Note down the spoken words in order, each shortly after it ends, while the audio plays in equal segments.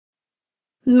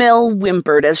Mel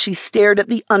whimpered as she stared at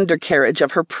the undercarriage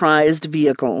of her prized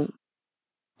vehicle.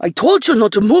 "I told you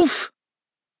not to move!"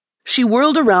 She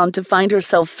whirled around to find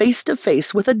herself face to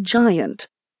face with a giant,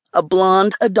 a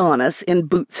blonde Adonis in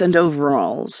boots and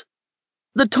overalls.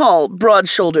 The tall,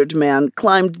 broad-shouldered man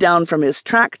climbed down from his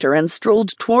tractor and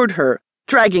strolled toward her,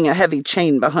 dragging a heavy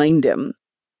chain behind him.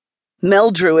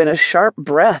 Mel drew in a sharp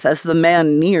breath as the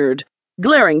man neared,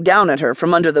 glaring down at her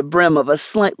from under the brim of a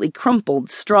slightly crumpled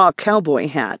straw cowboy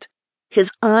hat,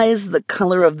 his eyes the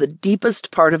color of the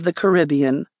deepest part of the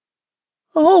Caribbean.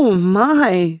 Oh,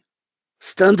 my!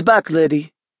 "Stand back,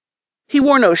 lady." He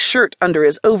wore no shirt under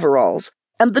his overalls,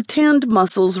 and the tanned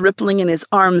muscles rippling in his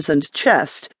arms and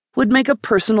chest would make a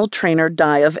personal trainer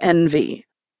die of envy.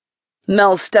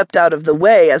 Mel stepped out of the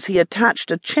way as he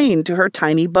attached a chain to her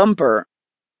tiny bumper.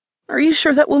 "Are you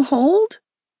sure that will hold?"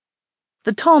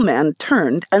 The tall man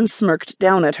turned and smirked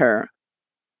down at her.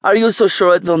 "Are you so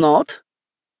sure it will not?"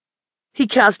 He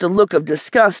cast a look of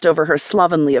disgust over her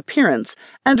slovenly appearance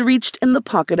and reached in the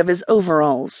pocket of his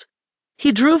overalls.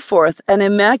 He drew forth an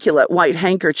immaculate white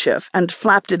handkerchief and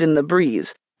flapped it in the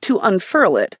breeze, to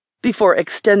unfurl it before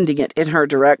extending it in her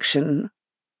direction.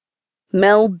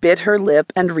 Mel bit her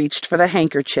lip and reached for the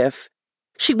handkerchief.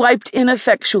 She wiped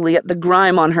ineffectually at the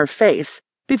grime on her face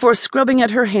before scrubbing at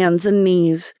her hands and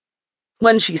knees.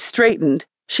 When she straightened,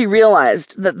 she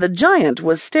realized that the giant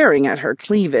was staring at her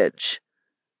cleavage.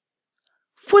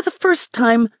 For the first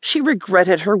time, she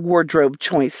regretted her wardrobe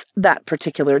choice that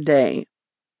particular day.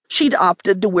 She'd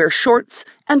opted to wear shorts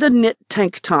and a knit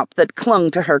tank top that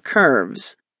clung to her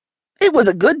curves. It was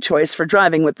a good choice for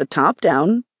driving with the top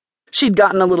down. She'd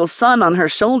gotten a little sun on her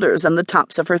shoulders and the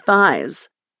tops of her thighs.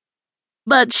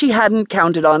 But she hadn't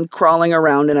counted on crawling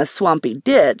around in a swampy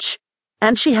ditch,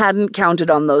 and she hadn't counted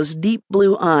on those deep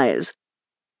blue eyes.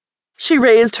 She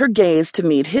raised her gaze to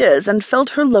meet his and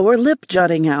felt her lower lip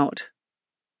jutting out.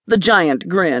 The giant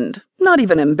grinned, not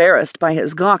even embarrassed by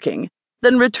his gawking,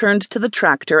 then returned to the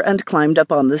tractor and climbed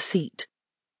up on the seat.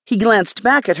 He glanced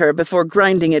back at her before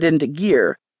grinding it into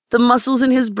gear, the muscles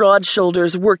in his broad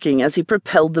shoulders working as he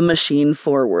propelled the machine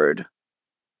forward.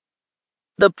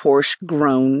 The Porsche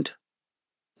groaned.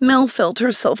 Mel felt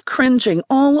herself cringing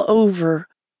all over.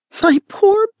 My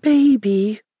poor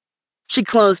baby. She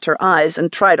closed her eyes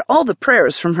and tried all the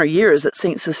prayers from her years at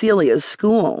St. Cecilia's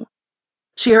school.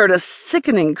 She heard a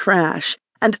sickening crash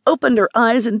and opened her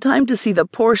eyes in time to see the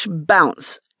Porsche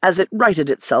bounce as it righted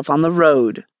itself on the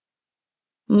road.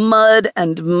 Mud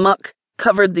and muck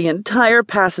covered the entire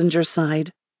passenger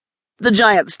side. The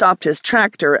giant stopped his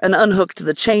tractor and unhooked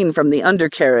the chain from the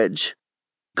undercarriage.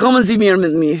 "Come and see me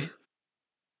with me."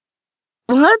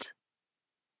 "What?"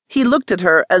 He looked at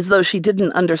her as though she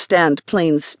didn't understand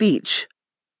plain speech.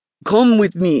 "Come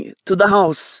with me to the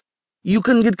house. You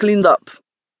can get cleaned up."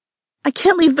 "I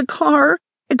can't leave the car.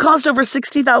 It cost over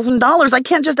 $60,000. I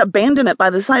can't just abandon it by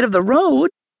the side of the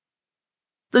road."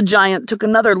 The giant took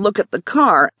another look at the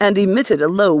car and emitted a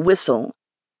low whistle.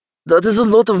 "That is a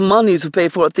lot of money to pay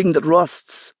for a thing that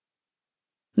rusts."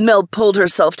 Mel pulled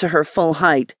herself to her full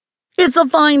height. "It's a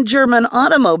fine German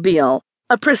automobile,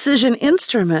 a precision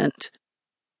instrument."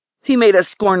 He made a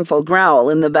scornful growl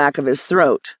in the back of his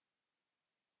throat.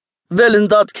 "Well, in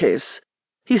that case,"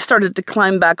 he started to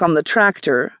climb back on the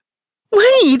tractor.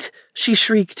 "Wait!" she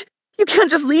shrieked. "You can't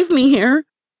just leave me here."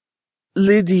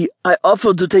 "Lady, I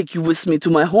offered to take you with me to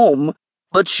my home,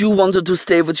 but you wanted to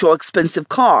stay with your expensive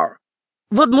car.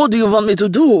 What more do you want me to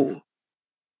do?"